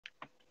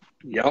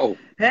Yo,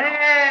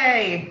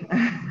 Hey,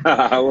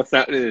 what's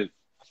happening?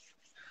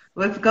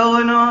 what's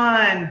going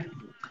on?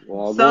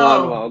 Well, go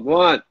on, So, well,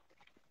 go on.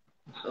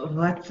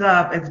 what's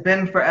up? It's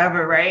been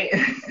forever, right?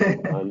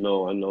 I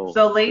know, I know.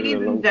 So, It's been a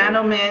ladies and long time.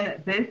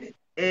 gentlemen, this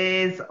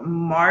is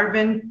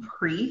Marvin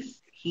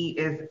Priest. He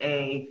is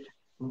a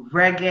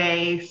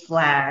reggae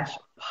slash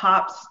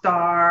pop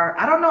star.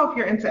 I don't know if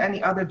you're into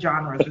any other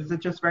genres. Is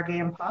it just reggae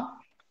and pop?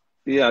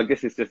 Yeah, I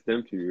guess it's just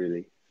them two,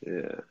 really.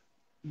 Yeah.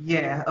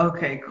 Yeah,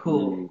 okay,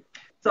 cool. Mm,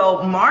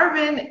 So,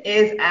 Marvin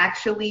is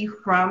actually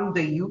from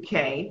the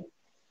UK.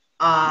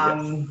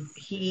 yes.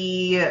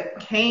 He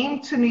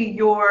came to New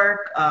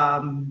York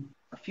a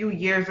few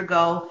years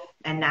ago,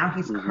 and now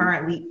he's Hmm.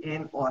 currently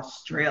in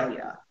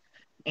Australia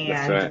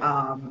That's and right.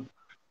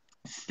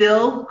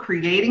 still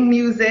creating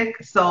music.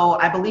 So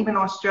I believe in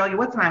Australia,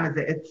 what time is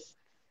it?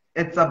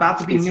 It's about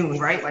to be noon,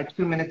 right? It's Like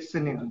 2 minutes to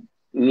noon.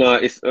 no,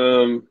 it's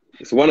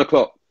 1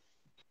 o'clock.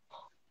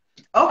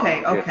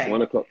 Okay, Yes, okay.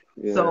 1 o'clock.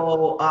 Yeah.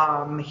 So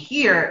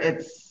here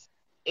it's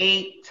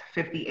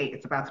 8:58.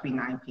 It's about to be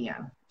 9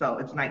 p.m. So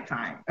it's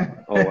nighttime.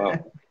 Oh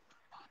wow.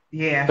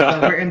 Yeah,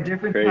 so we're in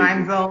different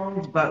time Crazy.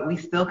 zones, but we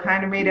still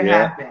kind of made it Yeah,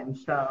 happen.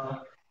 So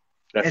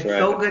that's it's right.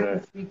 so That's good to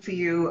right. speak to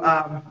you.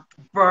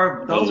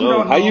 For I those who know.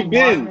 don't How know, you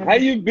been? How Marvin,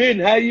 you been?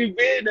 How you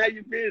been? How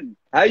you been?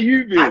 How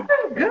you I've been?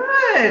 been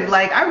good.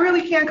 Like, I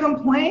really can't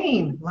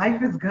complain.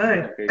 Life is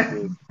good. Okay,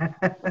 good.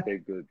 Okay,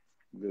 good.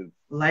 Good.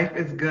 Life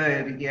is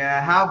good.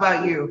 Yeah. How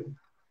about Good. you?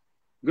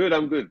 Good.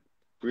 I'm good.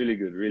 Really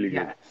good. Really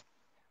good. Yes.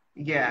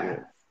 Yeah. Yeah.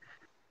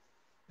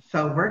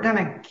 So we're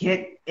gonna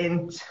get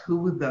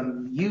into the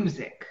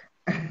music.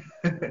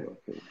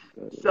 Okay.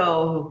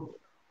 So,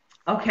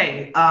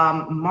 okay,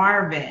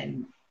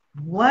 Marvin,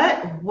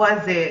 what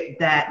was it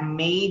that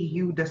made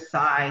you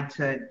decide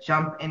to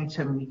jump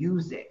into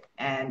music?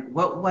 And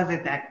what was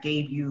it that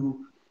gave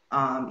you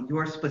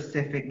your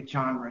specific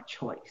genre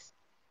choice?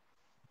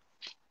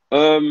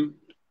 Um,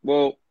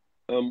 well,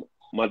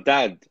 my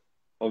dad,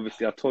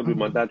 obviously, I toured with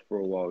my Hmm. dad for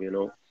a while,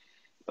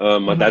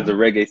 my dad's a Hmm.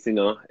 reggae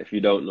singer. If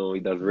you don't know, he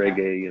does Yeah.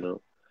 reggae.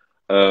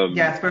 Um,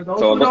 Yes, for those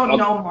so who don't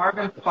know,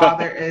 Marvin's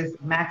father is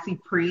Maxi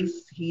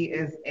Priest. He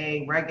is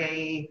a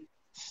reggae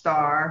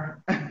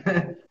star.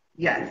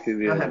 Yes, go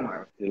yeah, ahead,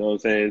 Marvin. you know what I'm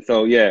saying?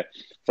 So yeah,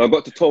 so I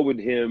got to tour with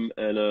him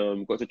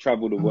and got to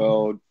travel the Mhm.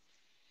 world,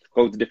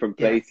 go to different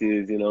Yeah.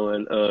 places,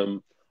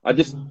 and I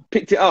just Mhm.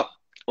 picked it up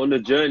on the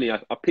journey. I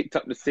picked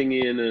up the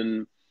singing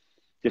and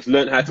just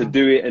learned how to Mhm.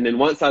 do it. And then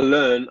once I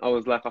learned, I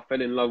was like, I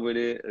fell in love with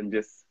it and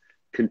just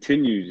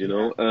continued.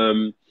 Yeah.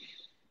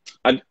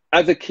 And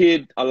as a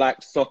kid, I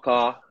liked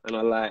soccer and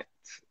I liked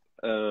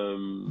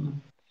um,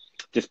 Mhm.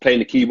 just playing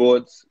the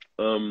keyboards.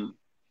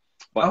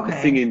 But the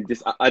Okay. singing,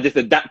 I just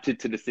adapted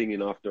to the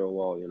singing after a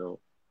while.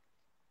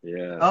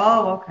 Yeah,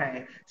 Oh,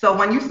 okay. So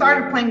when you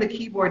started yeah. playing the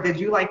keyboard, did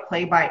you like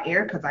play by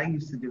ear? Because I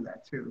used to do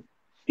that too.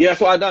 Yeah,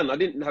 that's what I done. I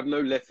didn't have no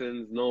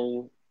lessons,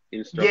 no Yeah,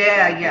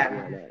 instructions, nothing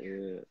like yeah, that.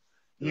 Yeah.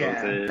 You know what I'm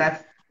yeah. saying?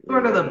 That's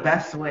sort of the Yeah.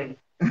 best way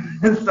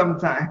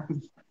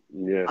sometimes.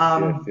 Yes,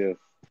 yes, Um, yes.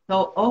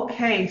 so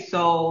okay,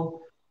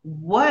 so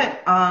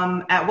what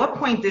at what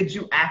point did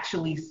you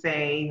actually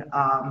say,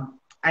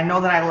 I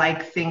know that I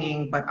like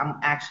singing, but I'm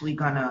actually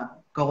gonna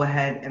go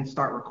ahead and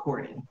start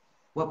recording?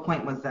 What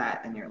point was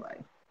that in your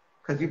life?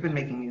 Because you've been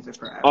making music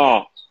forever.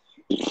 Oh,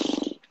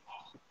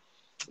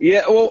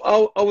 yeah.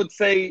 Well, I would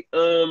say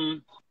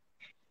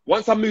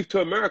once I moved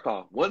to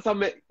America, once I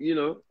met,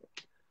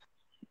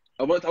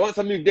 once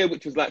I moved there,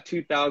 which was like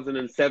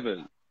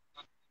 2007.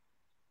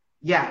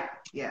 Yeah,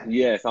 yeah.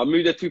 Yes, I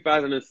moved there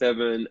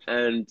 2007,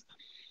 and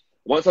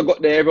once I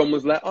got there, everyone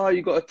was like, "Oh,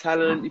 you got a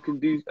talent. You can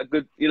do a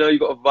good. You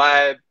got a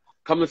vibe.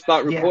 Come and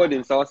start Yeah.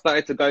 recording." So I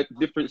started to go to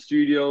different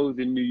studios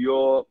in New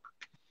York,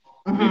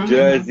 New Hmm. Hmm.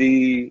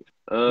 Jersey,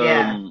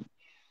 Yeah.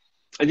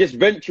 and just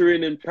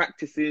venturing and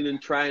practicing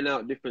and trying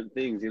out different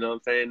things. You know what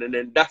I'm saying? And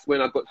then that's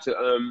when I got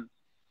to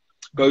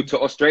go to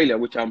Australia,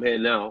 which I'm here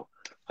now,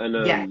 and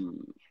Yeah.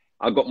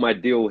 I got my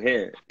deal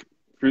here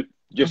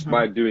just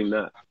by Hmm. doing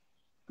that.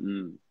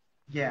 Mm,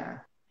 Yeah.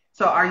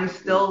 So are you yeah.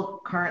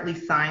 still currently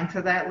signed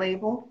to that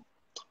label?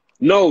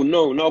 No,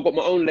 no, no. I've got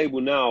my own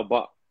label now,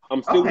 but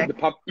I'm still with Okay.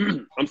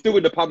 the I'm still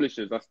with the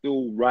publishers. I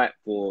still write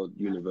for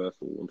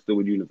Universal. I'm still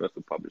with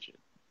Universal Publishing.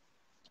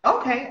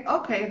 Okay.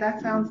 Okay. That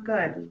Mm, sounds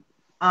good. mm,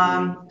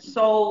 mm.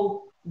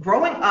 So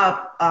growing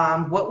up,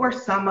 what were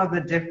some of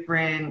the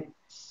different,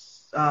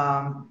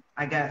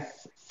 I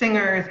guess,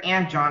 singers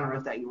and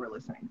genres that you were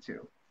listening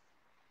to?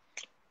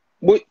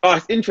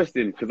 It's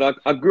interesting because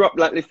I grew up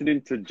like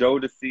listening to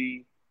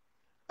Jodeci,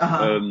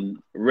 Uh-huh.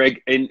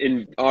 reg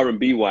in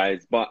R&B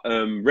wise, but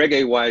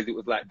reggae wise, it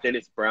was like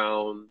Dennis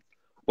Brown,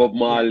 Bob Yeah.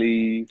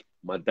 Marley,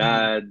 my Hmm.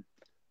 dad,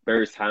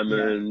 Beres Yeah.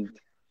 Hammond,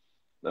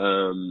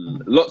 Hmm.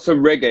 lots of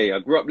reggae. I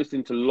grew up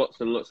listening to lots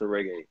and lots of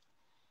reggae.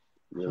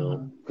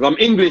 Hmm. Because I'm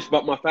English,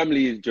 but my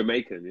family is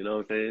Jamaican. You know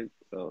what I'm saying?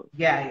 So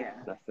Yeah. Yeah.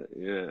 that's it.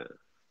 Yeah,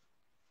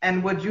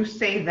 And would you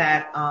say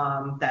that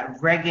that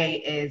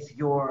reggae is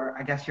your,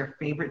 I guess, your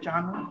favorite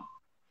genre?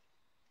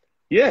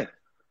 yeah,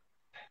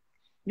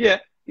 yeah,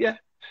 yeah.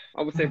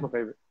 I would say it's my Mhm.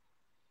 favorite.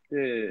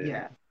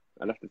 Yeah.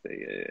 I'd have to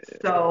say, yeah.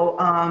 So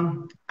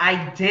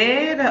I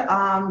did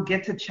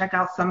get to check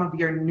out some of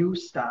your new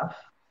stuff.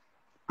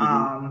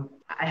 I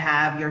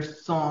have your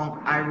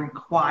song I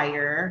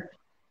Require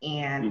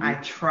and I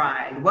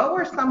Tried. What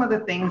were some of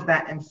the things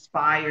that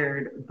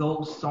inspired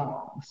those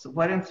songs?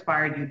 What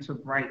inspired you to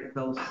write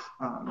those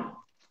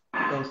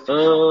two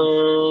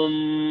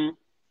songs?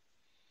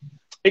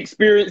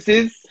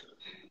 Experiences.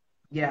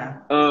 Yeah.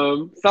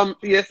 Some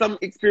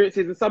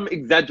experiences and some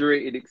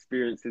exaggerated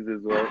experiences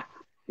as well.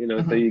 You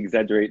know, so you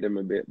exaggerate them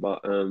a bit,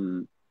 but they're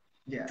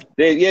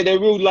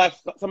real life.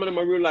 Some of them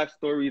are real life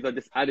stories. I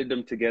just added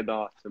them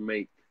together to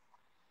make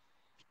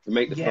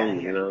the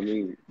song. You know what I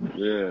mean?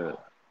 Yeah.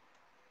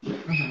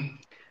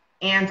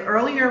 And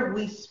earlier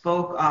we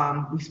spoke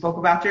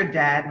about your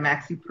dad,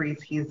 Maxi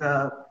Priest. He's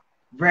a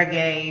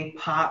reggae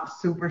pop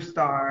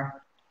superstar.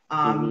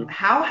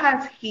 How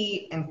has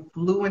he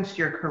influenced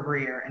your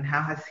career, and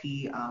how has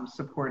he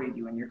supported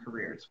you in your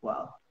career as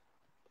well?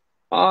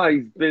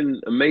 He's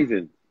been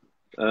amazing.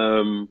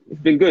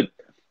 It's been good.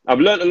 I've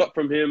learned a lot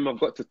from him. I've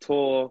got to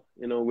tour,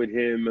 you know, with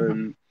him,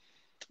 and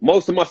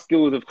most of my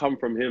skills have come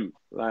from him.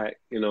 Like,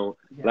 you know,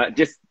 like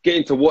just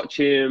getting to watch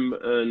him,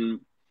 and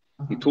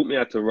he taught me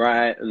how to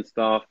write and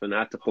stuff, and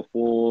how to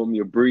perform,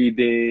 your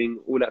breathing,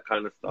 all that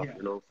kind of stuff,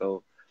 you know.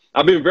 So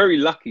I've been very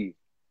lucky.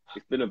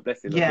 It's been a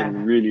blessing. I've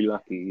been really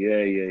lucky.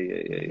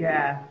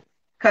 Yeah.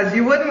 Because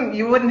you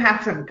wouldn't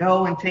have to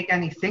go and take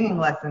any singing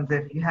lessons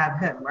if you have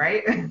him,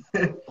 right? And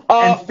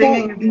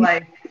singing is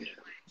like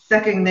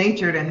second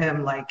nature to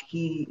him. Like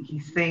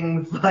he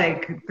sings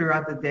like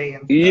throughout the day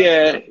and stuff.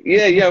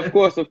 Yeah. Of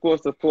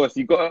course.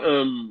 You got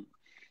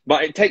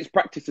but it takes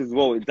practice as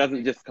well. It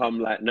doesn't just come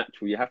like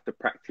natural. You have to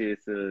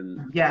practice,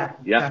 and you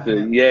have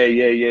definitely.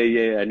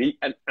 to.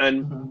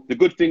 And the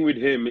good thing with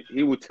him,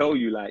 he will tell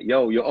you like,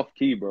 "Yo, you're off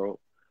key, bro."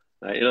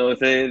 Like, you know what I'm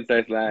saying? So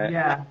it's like,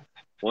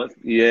 once,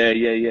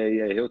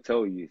 he'll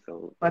tell you.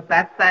 So, but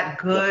that's that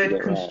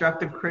good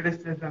constructive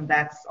criticism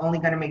that's only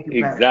going to make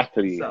you better.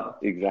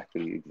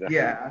 Exactly.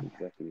 Yeah.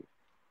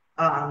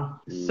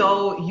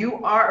 So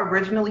you are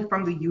originally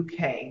from the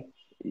UK.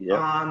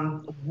 Yeah.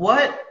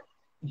 What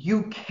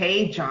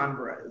UK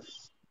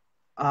genres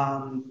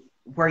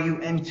were you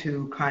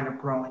into kind of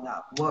growing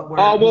up? What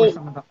were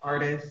some of the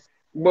artists?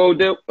 Well,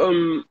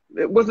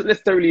 it wasn't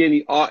necessarily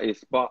any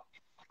artists, but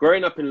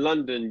growing up in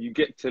London, you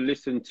get to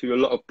listen to a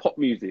lot of pop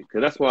music,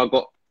 and that's why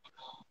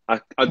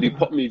I do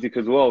pop music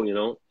as well, you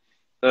know.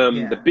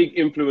 The big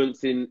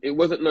influence it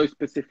wasn't no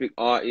specific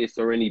artist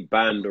or any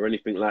band or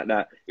anything like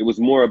that. It was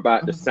more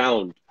about the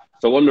sound.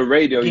 So on the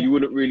radio, you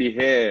wouldn't really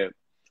hear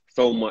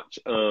so much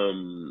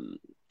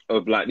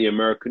of like the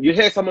American. You'd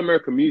hear some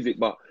American music,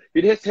 but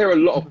you'd just hear a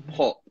lot of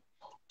pop,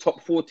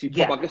 top 40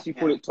 pop. I guess you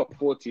call it top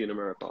 40 in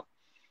America.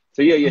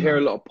 So you hear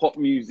a lot of pop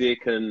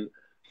music, and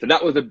so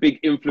that was a big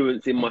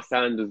influence in my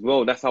sound as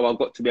well. That's how I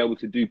got to be able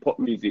to do pop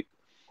music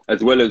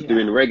as well as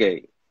doing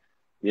reggae.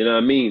 You know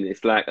what I mean?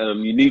 It's like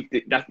you need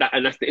that's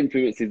the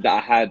influences that I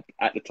had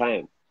at the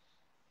time.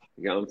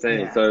 You know what I'm saying?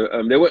 Yeah. So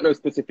there weren't no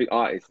specific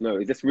artists. No,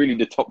 it's just really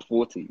the top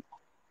 40.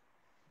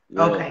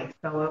 Yeah. Okay,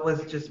 so it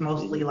was just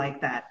mostly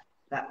like that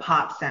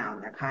pop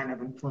sound that kind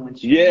of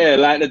influenced you. Yeah,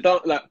 like the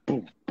dance, like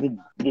boom,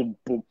 boom, boom,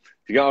 boom.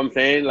 You get what I'm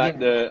saying? Like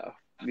that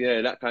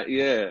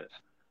kind.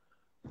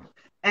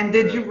 And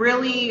did you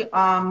really?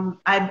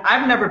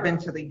 I've never been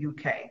to the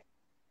UK.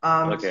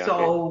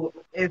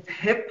 Is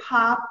hip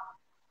hop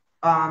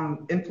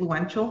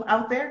influential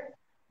out there?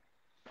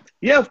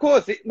 Yeah, of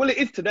course. It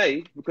is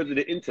today because of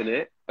the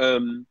internet.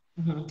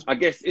 I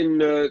guess in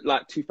the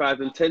like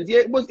 2010s,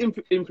 it was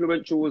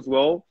influential as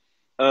well.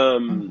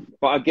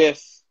 But I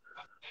guess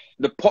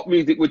the pop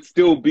music would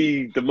still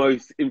be the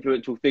most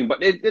influential thing.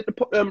 But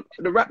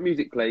the rap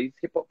music plays,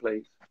 hip hop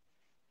plays,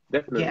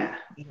 definitely. Yeah.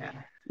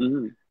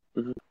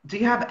 Do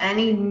you have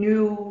any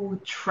new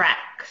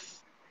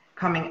tracks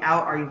coming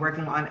out? Are you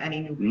working on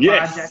any new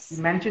projects?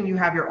 You mentioned you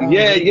have your own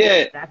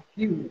label. That's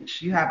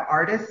huge. You have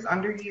artists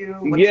under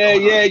you?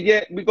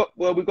 Yeah. We got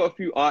a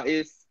few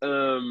artists. We've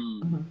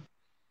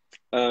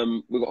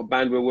got a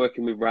band we're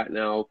working with right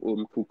now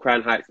called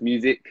Crown Heights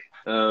Music,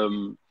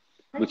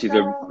 which is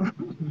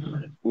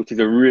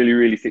a really,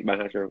 really sick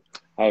band.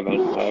 Hi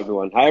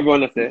everyone. Hi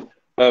everyone that's there.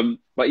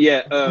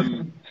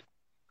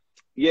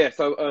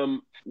 So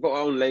we've got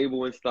our own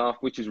label and stuff,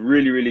 which is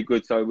really, really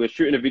good. So we're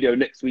shooting a video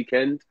next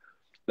weekend.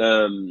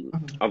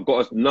 I've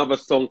got another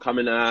song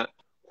coming out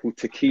called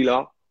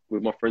Tequila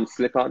with my friend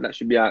Slicker. That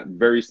should be out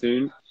very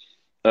soon.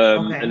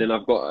 And then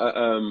I've got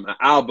an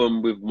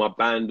album with my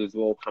band as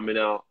well coming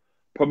out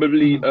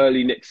probably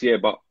early next year,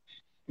 but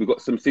we've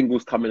got some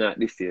singles coming out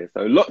this year.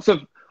 So lots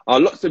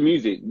of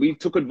music. We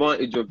took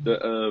advantage of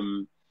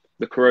the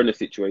Corona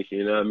situation,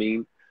 you know what I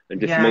mean? And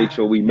just made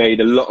sure we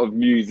made a lot of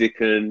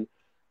music and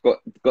got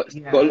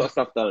a lot of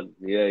stuff done.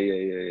 Yeah.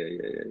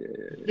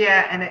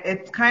 Yeah, and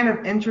it's kind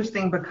of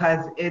interesting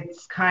because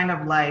it's kind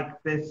of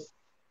like this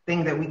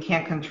thing that we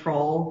can't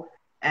control,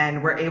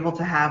 and we're able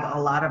to have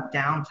a lot of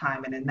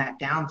downtime. And in that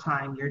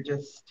downtime, you're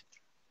just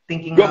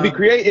thinking Gotta be of,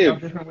 you know,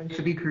 creative. different ways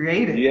to be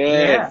creative. Yeah.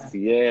 Yes,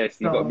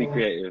 yes, you gotta be So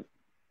creative.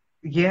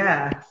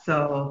 yeah,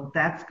 so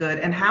that's good.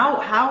 And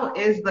how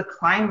is the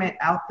climate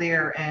out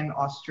there in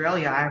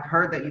Australia? I've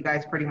heard that you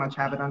guys pretty much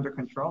have it under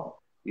control.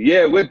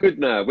 Yeah, we're good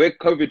now. We're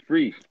COVID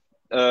free.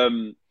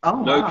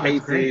 Oh No wow,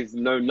 that's great. cases,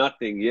 no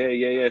nothing. Yeah,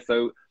 yeah, yeah.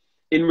 So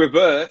in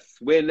reverse,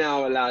 we're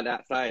now allowed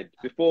outside.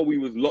 Before we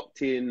was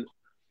locked in,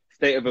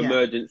 state of Yeah.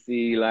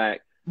 emergency,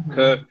 like Hmm.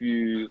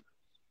 curfew.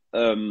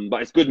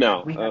 But it's good Yeah,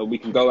 now. we have. We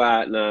can go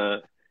out now.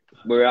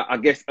 Where I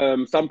guess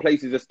some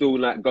places are still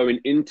like going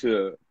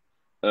into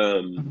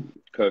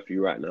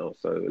curfew right now.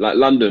 So like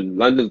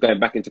London's going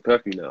back into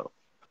curfew now.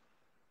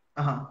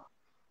 Uh-huh.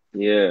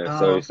 Yeah,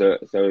 Oh, so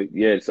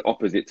yeah, it's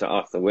opposite to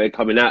us. So we're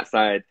coming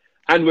outside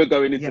and we're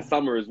going into yeah.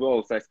 summer as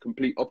well. So it's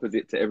complete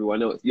opposite to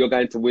everyone else. You're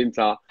going to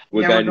winter,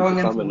 we're Yeah, we're going into going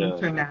into summer now.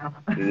 winter now.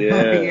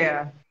 Yeah,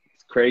 Yeah.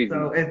 it's crazy.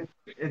 So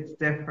it's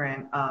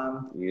different.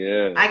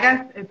 Yeah. I guess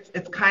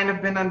it's kind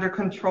of been under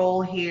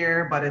control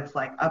here, but it's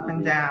like up and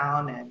Hmm.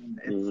 down, and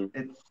Hmm.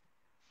 it's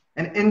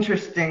an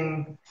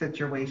interesting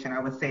situation. I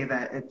would say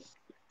that it's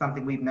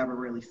something we've never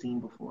really seen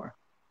before.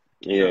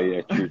 Yeah,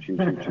 yeah, So, true, true,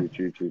 true, true,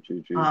 true, true, true,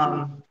 true, true.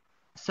 um,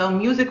 so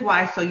music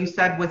wise, so you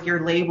said with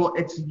your label,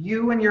 it's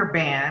you and your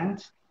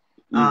band.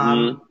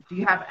 Hmm. Do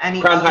you have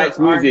any Crown other Heights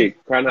artists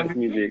Music, Crown Heights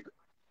under you? Music,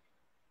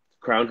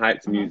 Crown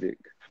Heights Mhm. Music.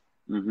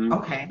 Hmm.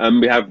 Okay.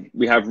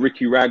 We have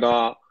Ricky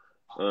Ragga,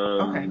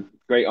 Okay.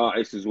 great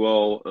artist as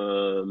well.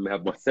 We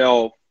have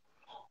myself.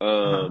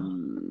 Uh-huh.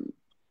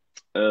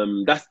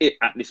 Um, that's it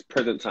at this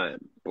present time.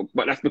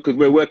 But that's because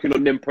we're working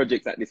on them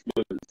projects at this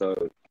moment,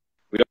 so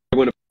we don't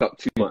want to put up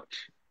too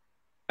much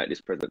at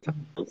this present time.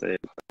 You know what I'm saying,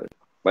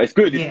 but it's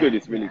good. It's good. Yeah,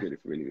 It's really yeah. good.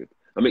 It's really good.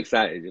 I'm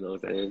excited. You know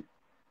what I'm saying?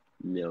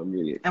 Yeah, I'm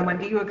really And when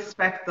do excited. you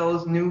expect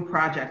those new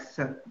projects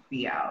to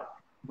be out?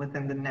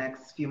 Within the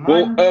next few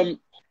Well, months?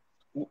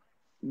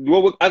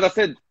 as I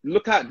said,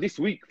 look out this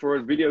week for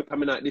a video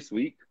coming out this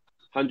week.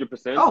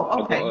 100%. Oh, I've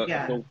got okay, a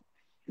yeah. song.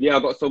 Yeah, I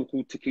got a song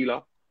called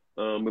Tequila.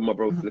 With my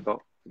bro Mhm. Flipper.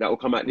 That will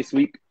come out this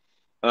week.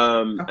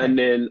 Okay, And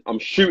then I'm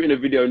shooting a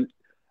video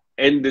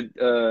ended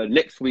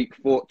next week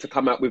for to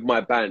come out with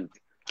my band,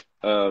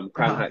 Crown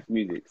uh-huh. Heights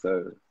Music.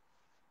 So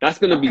that's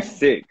gonna be Okay,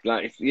 sick.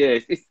 Like,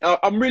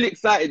 I'm really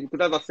excited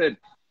because, as I said,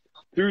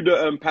 through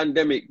the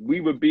pandemic,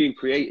 we were being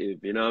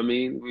creative. You know what I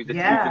mean? We were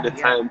just using the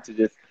yeah, time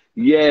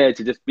yeah.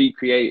 to just be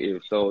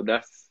creative.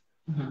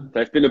 Mhm. So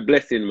it's been a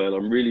blessing, man.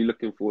 I'm really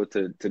looking forward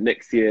to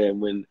next year and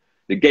when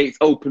the gates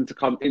open to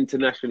come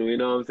international. You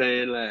know what I'm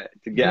saying? Like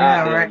to get out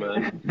Yeah, there, right.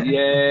 man.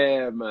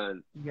 Yeah,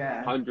 man. Yeah.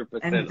 And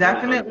 100%, 100.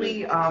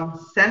 definitely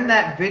send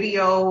that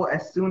video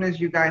as soon as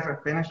you guys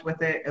are finished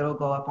with it. It'll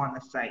go up on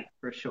the site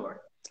for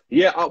sure.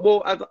 Yeah,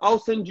 well, I'll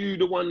send you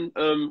the one.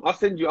 I'll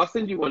send you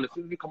one as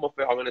soon as we come off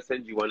it. I'm gonna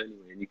send you one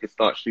anyway, and you can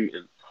start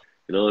shooting.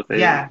 You know what I'm saying?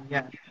 Yeah,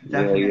 yeah, Yeah,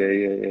 yeah, definitely. yeah,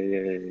 yeah,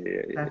 yeah,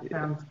 yeah, yeah, That yeah.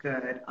 sounds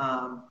good.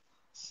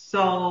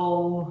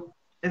 So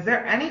is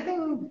there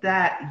anything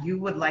that you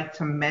would like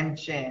to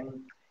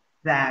mention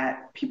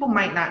that people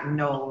might not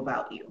know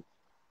about you?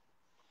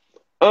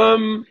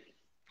 Um,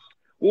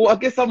 well, I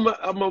guess I'm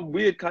a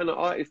weird kind of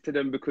artist to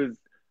them because,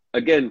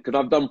 again, because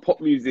I've done pop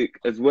music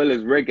as well as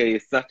reggae.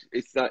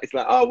 It's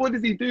like, oh, what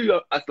does he do?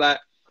 It's like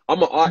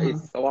I'm an Mhm.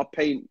 artist, so I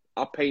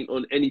paint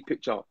on any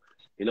picture.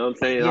 You know what I'm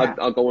saying? Yeah.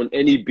 I go on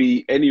any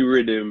beat, any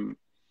rhythm.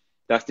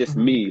 That's just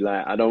Mhm. me.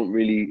 Like I don't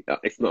really,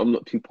 it's not. I'm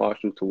not too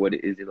partial to what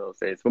it is. You know what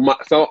I'm saying?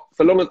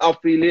 So long as I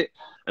feel it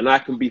and I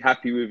can be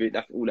happy with it,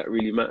 that's all that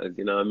really matters.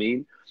 You know what I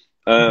mean?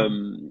 Mhm.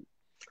 Um,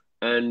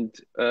 and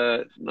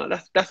no,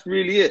 that's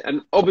really it.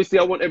 And obviously,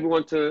 I want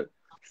everyone to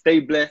stay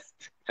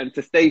blessed and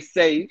to stay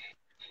safe.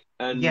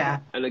 And Yeah.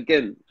 and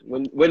again,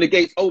 when the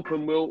gates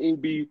open, we'll all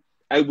be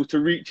able to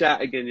reach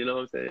out again. You know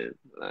what I'm saying?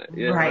 Like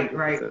yeah, Right, hundred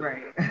right, percent.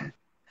 right.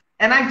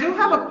 And I do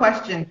have a Yeah.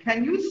 question.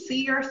 Can you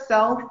see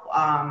yourself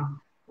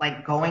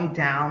like going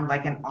down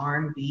like an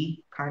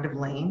R&B kind of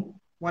lane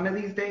one of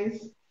these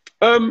days?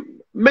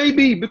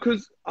 Maybe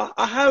because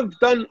I have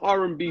done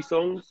R&B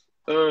songs,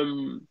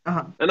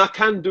 Uh-huh. and I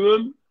can do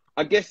them.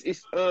 I guess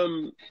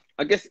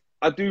I guess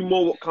I do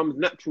more what comes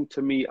natural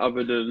to me,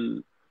 other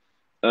than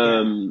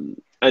Yeah.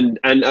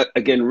 and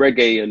again,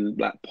 reggae and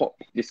like pop.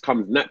 This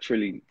comes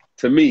naturally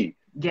to me.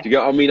 Yeah. Do you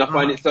get what I mean? I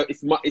find Uh-huh. it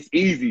so it's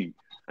easy,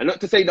 and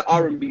not to say that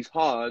R&B Mhm. is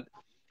hard.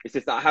 It's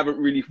just that I haven't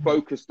really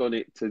focused on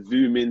it to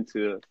zoom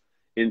into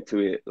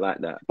it like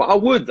that. But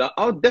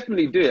I'll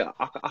definitely do it.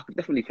 I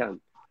definitely can.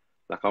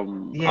 Like I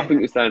Yeah.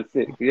 think it sounds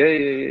sick. Yeah,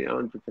 yeah, yeah,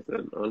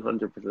 100%,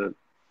 100%.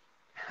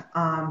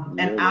 And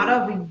Yeah, out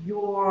man. of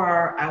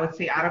your, I would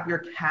say out of your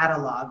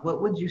catalog,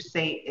 what would you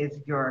say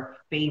is your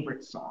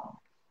favorite song?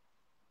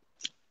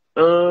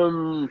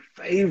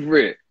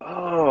 Favorite.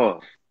 Oh,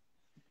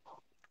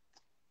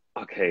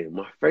 okay.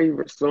 My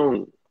favorite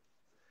song.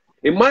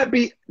 It might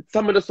be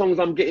some of the songs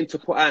I'm getting to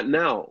put out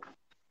now,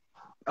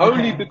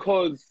 only Okay.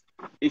 because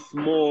it's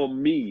more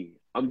me.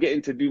 I'm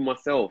getting to do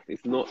myself.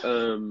 It's not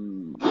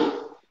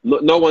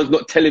no one's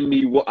not telling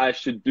me what I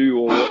should do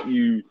or what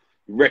you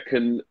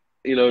reckon.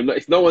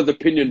 It's no one's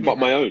opinion but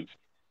Yeah. my own.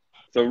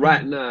 So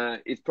right now,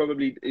 it's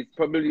probably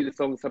the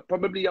song. So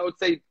probably I would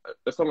say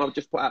the song I've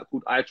just put out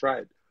called "I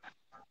Tried."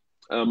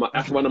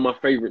 That's one of my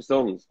favorite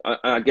songs.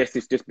 I guess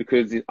it's just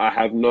because I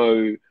have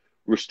no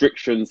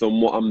restrictions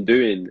on what I'm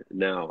doing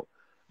now.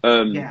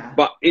 Yeah.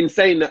 But in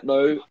saying that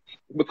though,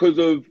 because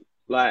of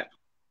like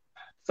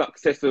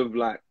success of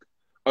like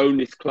Own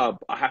This Club,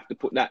 I have to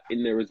put that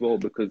in there as well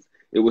because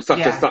it was such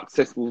a Yeah.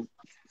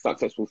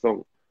 successful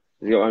song.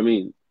 You know what I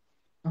mean?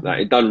 Like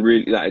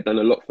Mhm. it done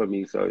a lot for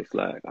me. So it's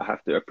like I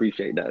have to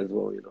appreciate that as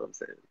well. You know what I'm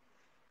saying?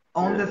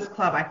 Own Yeah, This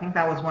Club, I think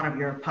that was one of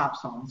your pop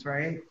songs,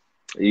 right?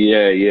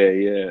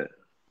 yeah.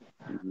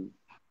 Hmm.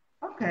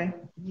 Okay.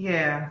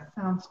 Yeah,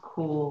 sounds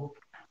cool.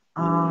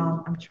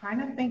 Mm. I'm trying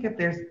to think if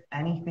there's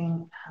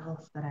anything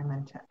else that I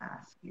meant to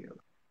ask you.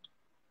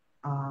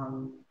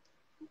 Um,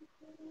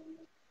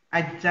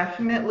 I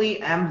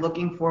definitely am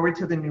looking forward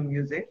to the new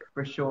music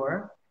for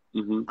sure.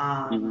 Hmm.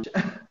 Hmm.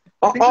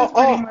 I think that's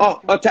pretty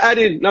much To add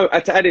in, no,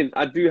 to add in,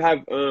 I do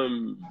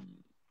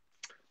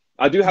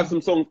have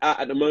some songs out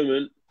at the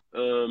moment.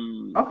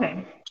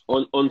 okay.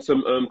 On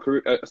some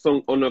a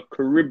song on a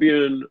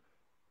Caribbean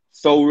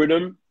soul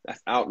rhythm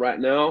that's out right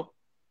now.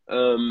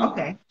 Um,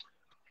 Okay.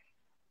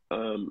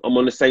 I'm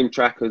on the same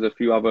track as a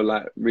few other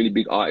like really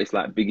big artists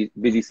like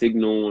Busy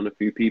Signal and a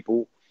few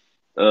people.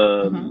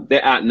 Hmm.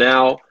 They're out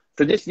now.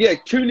 So just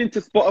tune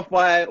into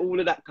Spotify, all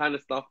of that kind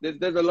of stuff.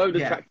 There's a load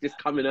of Yeah. tracks just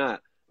coming out.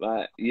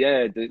 Like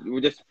we're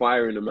just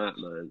firing them out,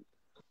 man.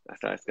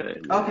 That's how it's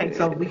going. Okay,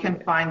 so we can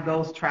find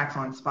those tracks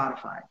on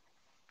Spotify.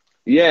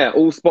 Yeah,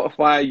 all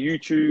Spotify,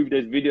 YouTube.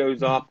 There's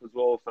videos up as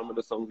well. Some of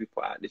the songs we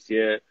put out this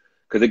year.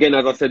 Because again,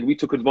 as I said, we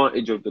took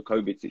advantage of the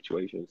COVID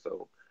situation,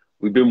 so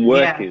we've been Yeah,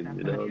 working.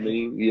 You know what I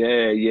definitely. mean?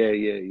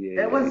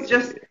 Yeah. It was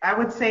just, I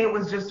would say it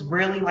was just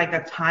really like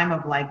a time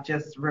of like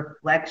just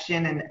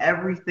reflection and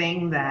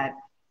everything that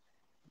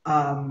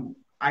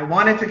I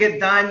wanted to get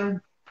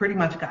done pretty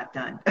much got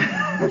done.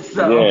 Yeah,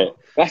 So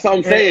that's what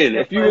I'm saying. it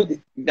If you, was,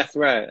 that's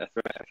right. That's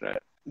right. That's right.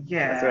 That's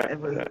yeah, right.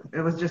 That's right.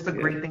 it was just a Yeah,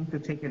 great thing to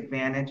take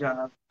advantage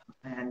of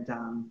and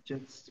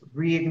just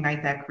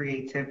reignite that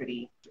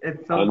creativity.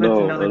 It's so I good to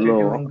know know. I that you're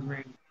know. doing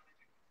great.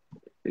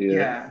 Yeah.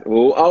 Yeah.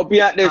 Well, I'll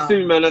be out there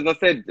soon, Um, man. As I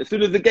said, as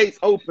soon as the gates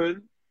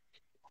open,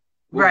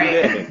 we'll be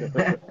there.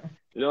 right.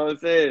 You know what I'm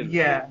saying?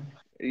 Yeah,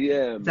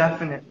 Yeah, man.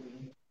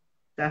 definitely.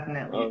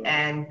 Definitely. All right.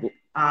 And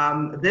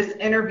Well, this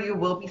interview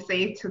will be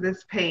saved to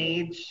this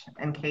page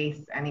in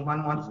case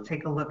anyone wants to mhm.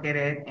 take a look at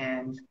it.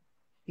 And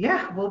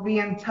yeah, we'll be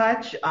in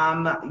touch.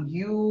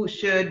 You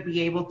should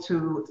be able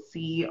to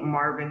see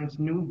Marvin's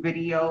new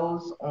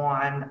videos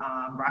on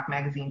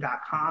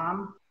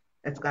rockmagazine.com.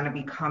 It's going to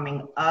be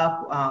coming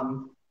up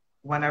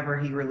whenever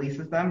he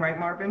releases them, right,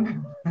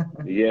 Marvin?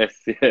 Yes,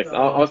 yes.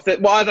 I'll So,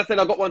 send. Well, as I said,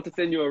 I got one to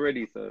send you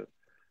already, so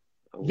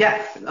I will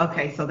yes. send it.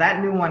 Okay. So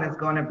that new one is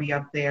going to be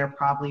up there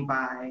probably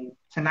by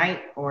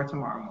tonight or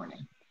tomorrow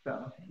morning.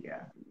 So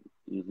yeah.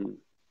 Hmm.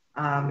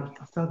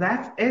 Yes. So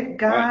that's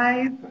it, All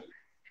right. guys.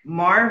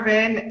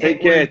 Marvin, Take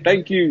it was care.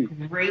 Thank you.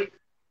 great.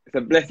 It's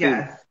a blessing.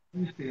 Yes,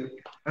 you too.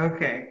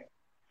 Okay.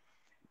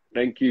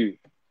 Thank you.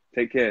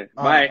 Take care.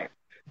 All Bye. right.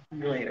 See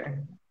you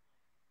later.